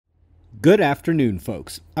Good afternoon,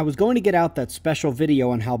 folks. I was going to get out that special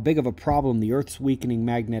video on how big of a problem the Earth's weakening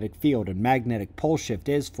magnetic field and magnetic pole shift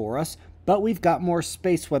is for us, but we've got more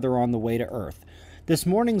space weather on the way to Earth. This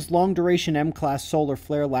morning's long-duration M-class solar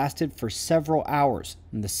flare lasted for several hours,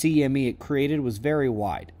 and the CME it created was very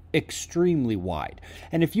wide, extremely wide.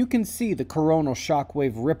 And if you can see the coronal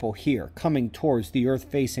shockwave ripple here coming towards the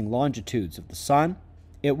Earth-facing longitudes of the Sun,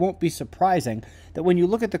 it won't be surprising that when you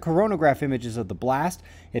look at the coronagraph images of the blast,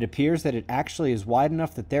 it appears that it actually is wide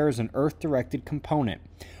enough that there is an Earth-directed component.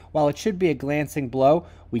 While it should be a glancing blow,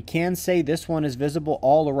 we can say this one is visible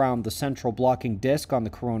all around the central blocking disk on the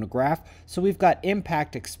coronagraph, so we've got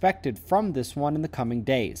impact expected from this one in the coming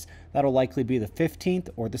days. That'll likely be the 15th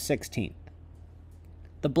or the 16th.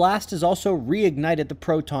 The blast has also reignited the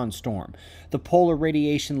proton storm. The polar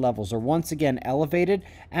radiation levels are once again elevated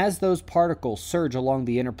as those particles surge along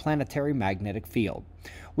the interplanetary magnetic field.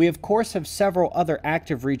 We of course have several other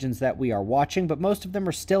active regions that we are watching, but most of them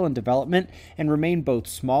are still in development and remain both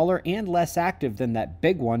smaller and less active than that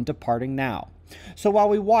big one departing now. So while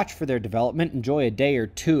we watch for their development, enjoy a day or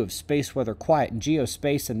two of space weather quiet in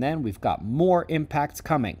geospace, and then we've got more impacts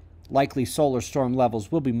coming. Likely solar storm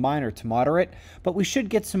levels will be minor to moderate, but we should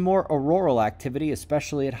get some more auroral activity,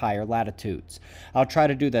 especially at higher latitudes. I'll try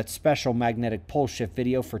to do that special magnetic pole shift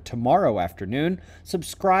video for tomorrow afternoon.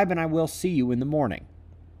 Subscribe and I will see you in the morning.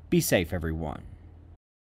 Be safe, everyone.